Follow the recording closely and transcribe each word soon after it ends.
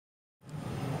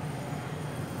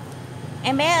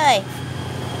Em bé ơi,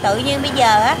 tự nhiên bây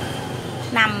giờ á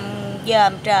nằm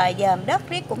dòm trời dòm đất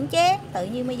riết cũng chán. Tự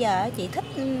nhiên bây giờ chị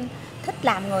thích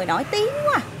làm người nổi tiếng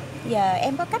quá. Giờ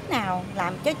em có cách nào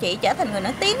làm cho chị trở thành người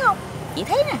nổi tiếng không? Chị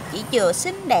thấy nè, chị vừa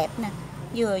xinh đẹp nè,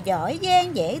 vừa giỏi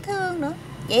giang dễ thương nữa.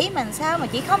 Vậy mà sao mà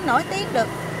chị không nổi tiếng được?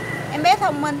 Em bé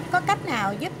thông minh, có cách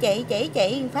nào giúp chị chỉ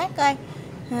chị phát coi.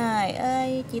 Trời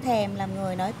ơi, chị thèm làm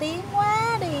người nổi tiếng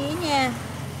quá đi nha.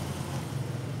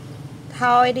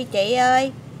 Thôi đi chị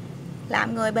ơi,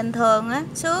 làm người bình thường á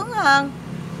sướng hơn.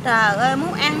 Trời ơi,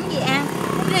 muốn ăn gì ăn,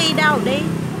 muốn đi đâu đi,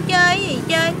 muốn chơi gì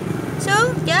chơi,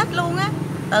 sướng chết luôn á.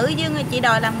 Tự dưng chị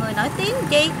đòi làm người nổi tiếng làm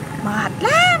chi, mệt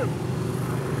lắm.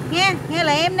 Nghe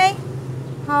lời em đi.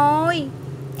 Thôi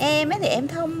em ấy thì em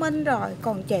thông minh rồi,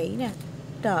 còn chị nè,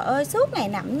 trời ơi suốt ngày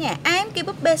nằm ở nhà, ai em kêu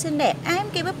búp bê xinh đẹp, ai em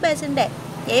kêu búp bê xinh đẹp,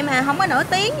 vậy mà không có nổi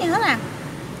tiếng gì hết à.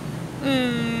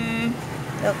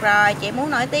 Được rồi, chị muốn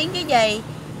nổi tiếng chứ gì.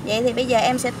 Vậy thì bây giờ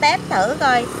em sẽ test thử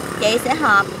coi chị sẽ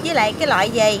hợp với lại cái loại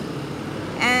gì.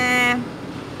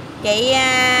 Chị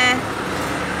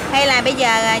hay là bây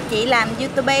giờ chị làm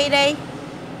YouTube đi.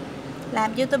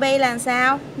 Làm YouTube làm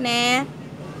sao nè,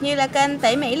 như là kênh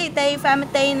Tỉ Mỉ Li Ti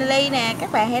Family nè.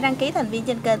 Các bạn hãy đăng ký thành viên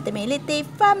trên kênh Tỉ Mỉ Li Ti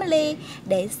Family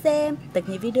để xem thật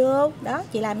nhiều video. Đó,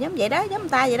 chị làm giống vậy đó, giống người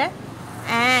ta vậy đó.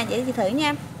 Vậy thì thử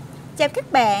nha. Chào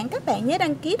các bạn nhớ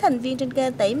đăng ký thành viên trên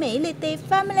kênh Tỉ Mỉ Li Ti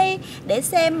Family để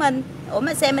xem mình. Ủa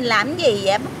mà xem mình làm cái gì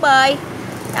vậy búp bơi?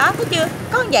 Đó, có chưa?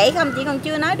 Có vậy không? Chị còn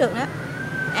chưa nói được nữa.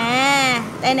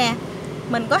 Đây nè,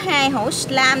 mình có 2 hũ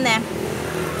slime nè.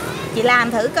 Chị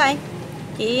làm thử coi.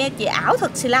 Chị ảo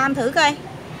thực slime thử coi.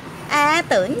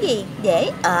 Tưởng gì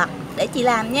dễ để chị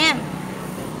làm nha.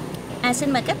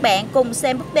 Xin mời các bạn cùng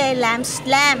xem búp bê làm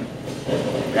slime.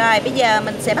 Rồi bây giờ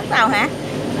mình sẽ bắt đầu hả?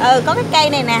 Có cái cây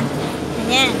này nè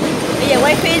nha. Bây giờ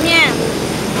quay phim nha.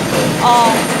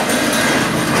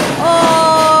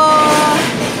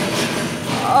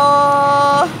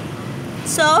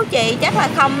 Số chị chắc là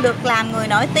không được làm người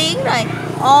nổi tiếng rồi.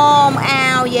 Ồn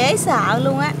ào dễ sợ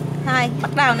luôn á. Thôi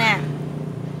bắt đầu nè.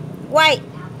 Quay.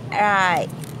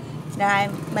 Rồi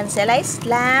mình sẽ lấy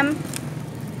slime.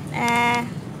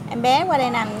 Em bé qua đây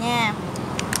nằm nha.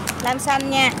 Lam xanh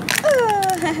nha.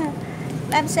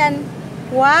 Lam xanh.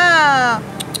 Wow,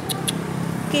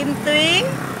 kim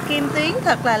tuyến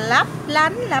thật là lấp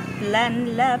lánh.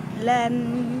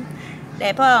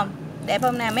 Đẹp không? Đẹp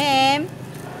không nè mấy em?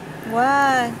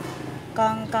 Wow.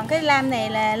 Còn cái lam này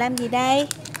là lam gì đây?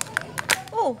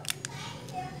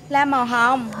 Lam màu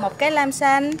hồng, một cái lam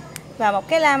xanh và một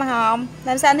cái lam hồng.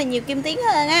 Lam xanh thì nhiều kim tuyến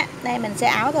hơn á. Đây mình sẽ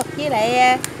ảo thuật với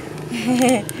lại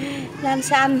lam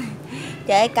xanh.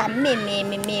 Trời ơi, cầm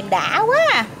mềm đã quá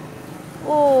à.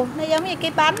 Nó giống như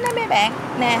cái bánh đó mấy bạn.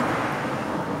 Nè,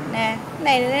 cái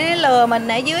này nó lừa mình.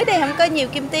 Ở dưới đây không có nhiều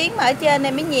kim tuyến mà ở trên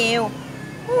đây mới nhiều.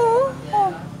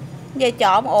 Giờ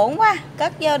trộn ổn quá,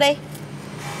 cất vô đi.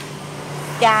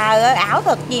 Trời ơi, ảo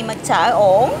thuật gì mà sợ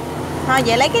ổn. Thôi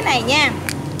vậy lấy cái này nha.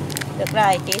 Được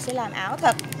rồi, chị sẽ làm ảo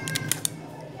thuật.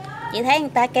 Chị thấy người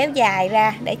ta kéo dài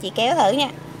ra, để chị kéo thử nha.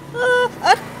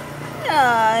 Ít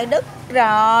rồi, đứt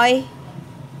rồi.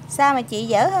 Sao mà chị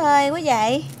dở hơi quá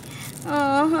vậy?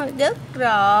 Đứt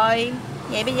rồi.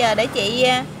 Vậy bây giờ để chị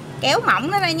kéo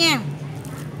mỏng nó ra nha.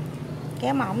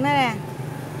 Kéo mỏng nó ra.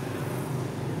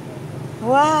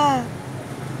 Wow,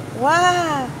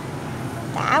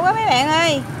 đã quá mấy bạn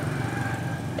ơi.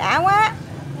 Đã quá.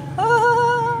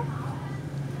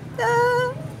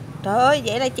 Trời ơi,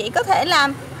 vậy là chị có thể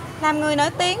làm người nổi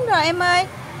tiếng rồi em ơi.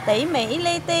 Tỉ Mỉ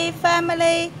Li Ti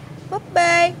Family búp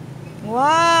bê.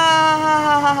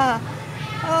 Wow.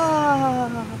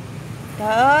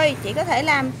 Trời ơi, chị có thể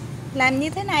làm như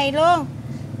thế này luôn.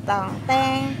 Toàn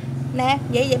tan. Nè,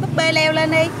 vậy búp bê leo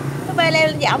lên đi. Búp bê leo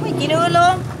lên võng thì chị đưa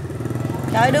luôn.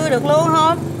 Trời, đưa được luôn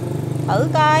không? Thử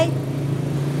coi.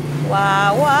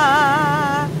 Wow.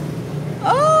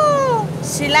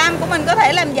 Slime của mình có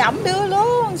thể làm võng đưa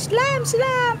luôn. Slime.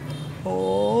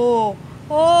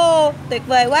 Tuyệt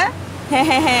vời quá.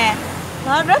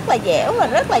 Nó rất là dẻo và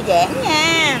rất là giãn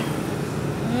nha.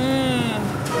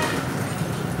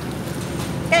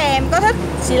 Các em có thích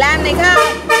slime này không?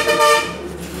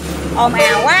 Ồn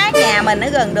ào quá, nhà mình ở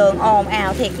gần đường ồn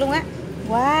ào thiệt luôn á.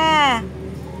 Wow.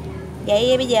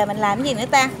 Vậy bây giờ mình làm cái gì nữa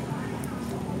ta?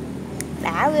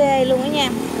 Đã ghê luôn đó nha.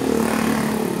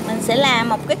 Mình sẽ làm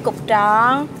một cái cục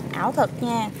tròn ảo thuật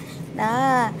nha.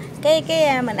 Đó, cái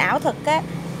mình ảo thuật á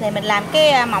thì mình làm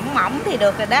cái mỏng thì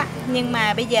được rồi đó. Nhưng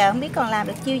mà bây giờ không biết còn làm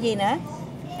được chiêu gì nữa.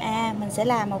 Mình sẽ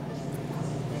làm một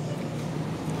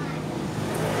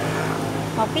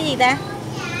cái gì ta?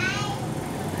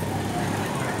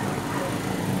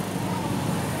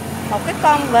 Một cái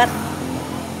con vịt.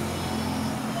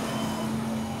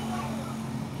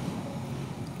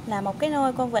 là một cái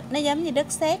nôi con vịt nó giống như đất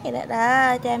sét vậy đó.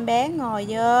 Đó, cho em bé ngồi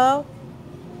vô.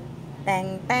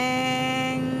 Tàn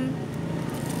tan.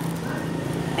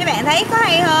 Mấy bạn thấy có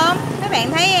hay không? Mấy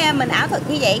bạn thấy mình ảo thuật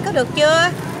như vậy có được chưa?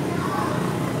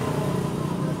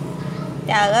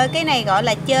 Trời ơi, cái này gọi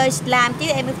là chơi slam chứ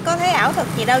em có thấy ảo thuật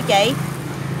gì đâu chị.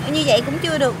 Như vậy cũng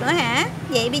chưa được nữa hả?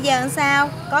 Vậy bây giờ làm sao?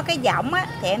 Có cái giọng á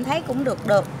thì em thấy cũng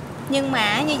được. Nhưng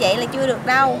mà như vậy là chưa được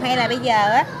đâu. Hay là bây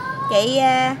giờ á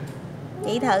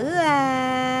chị thử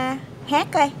hát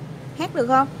coi. Hát được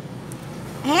không?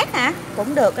 Hát hả?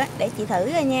 Cũng được á, để chị thử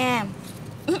coi nha.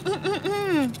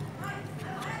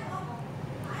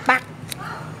 Bắt.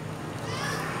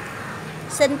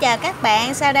 Xin chào các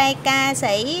bạn, sau đây ca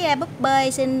sĩ búp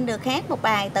bê xin được hát một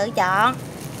bài tự chọn.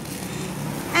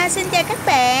 Xin chào các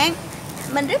bạn,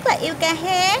 mình rất là yêu ca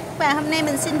hát và hôm nay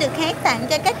mình xin được hát tặng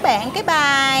cho các bạn cái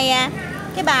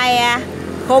bài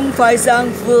không phải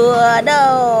dạng vừa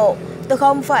đâu, tôi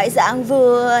không phải dạng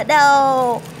vừa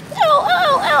đâu,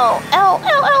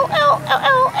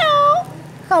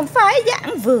 không phải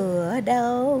dạng vừa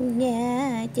đâu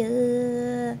nha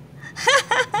chưa.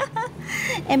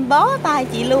 Em bó tay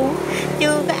chị luôn,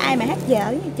 chưa có ai mà hát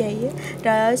dở như chị á.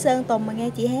 Trời ơi, Sơn Tùng mà nghe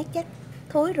chị hát chắc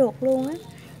thối ruột luôn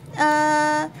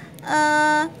á.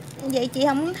 Vậy chị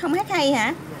không hát hay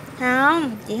hả?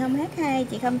 Không, chị không hát hay,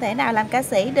 chị không thể nào làm ca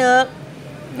sĩ được.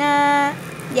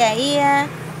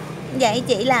 Vậy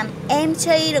chị làm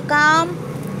MC được không?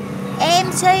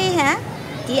 MC hả?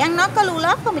 Chị ăn nói có lưu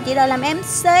lót không mà chị đòi làm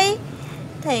MC?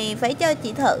 Thì phải cho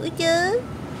chị thử chứ.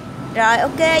 Rồi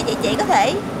ok, vậy chị có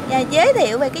thể giới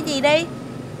thiệu về cái gì đi?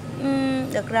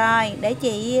 Được rồi, để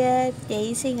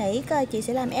chị suy nghĩ coi chị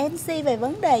sẽ làm MC về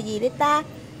vấn đề gì đây ta.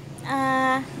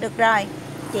 Được rồi,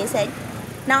 chị sẽ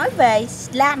nói về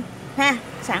slam ha.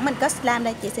 Sẵn mình có slam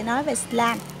đây, chị sẽ nói về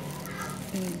slam.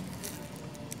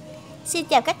 Xin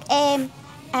chào các em.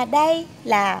 Đây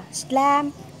là slam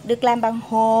được làm bằng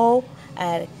hồ,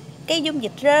 cái dung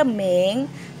dịch rơ miệng,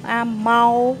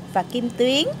 màu và kim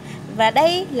tuyến. Và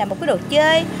đây là một cái đồ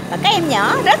chơi mà các em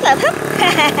nhỏ rất là thích.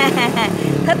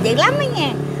 Thích dữ lắm đó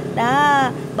nha. Đó,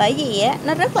 bởi vì á,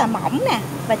 nó rất là mỏng nè.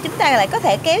 Và chúng ta lại có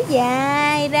thể kéo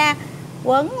dài ra,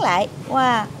 quấn lại.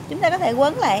 Wow, chúng ta có thể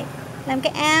quấn lại làm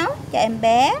cái áo cho em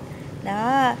bé.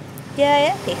 Đó, chơi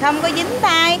á, thì không có dính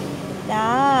tay.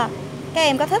 Đó, các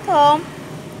em có thích không?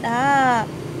 Đó,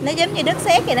 nó giống như đất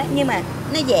sét vậy đó. Nhưng mà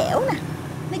nó dẻo nè.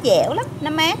 Nó dẻo lắm,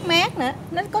 nó mát nữa.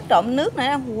 Nó có trộn nước nữa.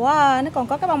 Wow, nó còn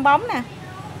có cái bong bóng nè.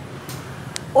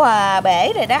 Wow,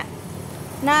 bể rồi đó.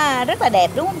 Nó rất là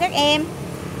đẹp đúng không các em?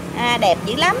 Đẹp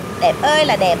dữ lắm. Đẹp ơi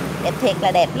là đẹp. Đẹp thiệt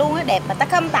là đẹp luôn á. Đẹp mà ta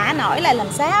không tả nổi là làm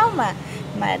sao mà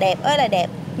đẹp ơi là đẹp.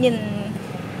 Nhìn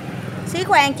xí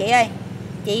khoan chị ơi.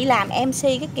 Chị làm MC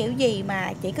cái kiểu gì mà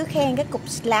chị cứ khen cái cục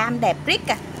slam đẹp riết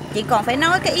à. Chị còn phải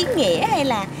nói cái ý nghĩa hay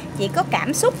là chị có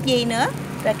cảm xúc gì nữa.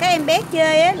 Rồi các em bé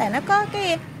chơi á, là nó có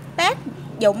cái tác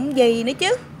dụng gì nữa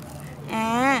chứ.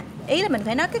 Ý là mình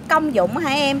phải nói cái công dụng hả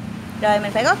em. Rồi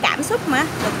mình phải có cảm xúc mà.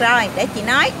 Được rồi, để chị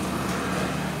nói.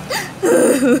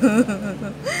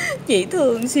 Chị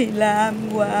thương gì làm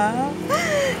quá.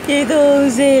 Chị thương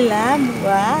gì làm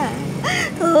quá.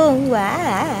 Thương quá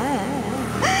à.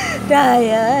 Trời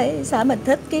ơi, sao mình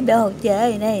thích cái đồ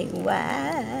chơi này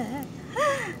quá.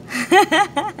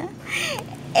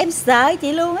 Em sợ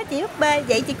chị luôn á chị búp bê.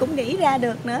 Vậy chị cũng nghĩ ra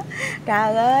được nữa.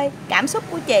 Trời ơi, cảm xúc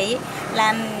của chị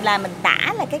là mình tả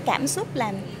là cái cảm xúc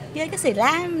làm chơi cái xì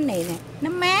lam này nè. Nó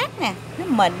mát nè, nó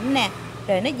mịn nè,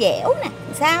 rồi nó dẻo nè.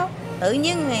 Sao? Tự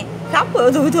nhiên này, khóc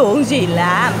rồi tôi thương gì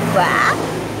làm quá.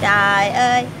 Trời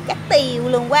ơi, chắc tiêu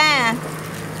luôn quá.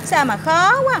 Sao mà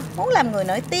khó quá. Muốn làm người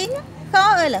nổi tiếng á,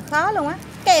 khó ơi là khó luôn á.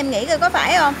 Các em nghĩ coi có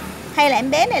phải không? Hay là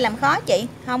em bé này làm khó chị?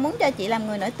 Không muốn cho chị làm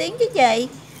người nổi tiếng chứ chị.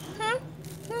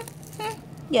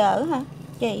 Giờ hả?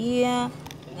 Chị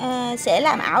sẽ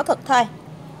làm ảo thuật thôi.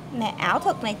 Nè, ảo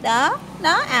thuật này đó.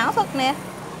 Đó, ảo thuật nè.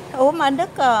 Ủa mà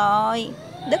Đức rồi.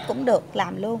 Đức cũng được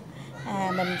làm luôn.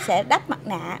 Mình sẽ đắp mặt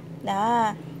nạ.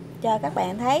 Đó, cho các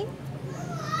bạn thấy.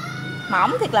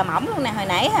 Mỏng thiệt là mỏng luôn nè. Hồi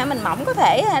nãy hả, mình mỏng có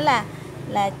thể hả là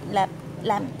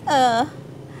làm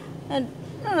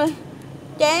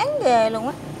chán ghê luôn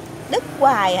á. Đứt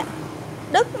hoài à.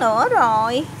 Đứt nữa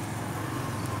rồi.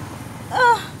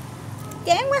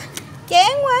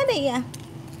 Chán quá đi à.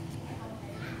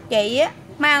 Chị á,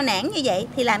 mau nản như vậy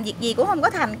thì làm việc gì cũng không có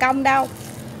thành công đâu.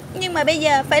 Nhưng mà bây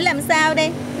giờ phải làm sao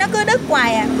đây? Nó cứ đứt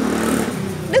hoài à.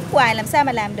 Đứt hoài làm sao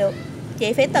mà làm được.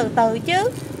 Chị phải từ từ chứ.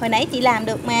 Hồi nãy chị làm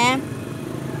được mà.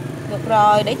 Được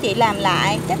rồi, để chị làm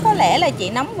lại. Chắc có lẽ là chị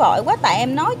nóng vội quá. Tại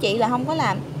em nói chị là không có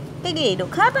làm cái gì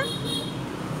được hết á.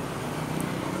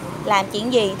 Làm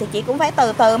chuyện gì thì chị cũng phải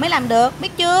từ từ mới làm được,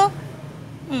 biết chưa?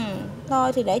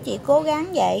 Thôi thì để chị cố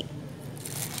gắng vậy.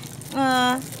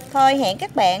 Thôi hẹn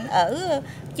các bạn ở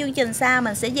chương trình sau,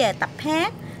 mình sẽ về tập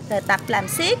hát, rồi tập làm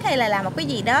xiếc hay là làm một cái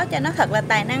gì đó cho nó thật là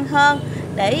tài năng hơn,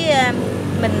 để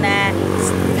mình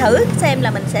thử xem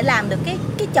là mình sẽ làm được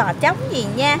cái trò trống gì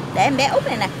nha. Để em bé Út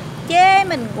này nè chê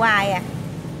mình hoài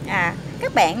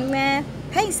các bạn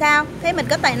thấy sao? Thấy mình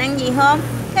có tài năng gì không?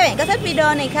 Các bạn có thích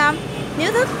video này không?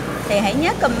 Nếu thích thì hãy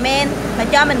nhớ comment và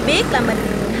cho mình biết là mình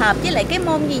hợp với lại cái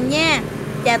môn gì nha.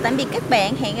 Chào tạm biệt các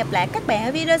bạn, hẹn gặp lại các bạn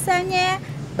ở video sau nha.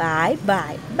 Bye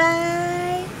bye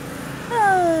bye.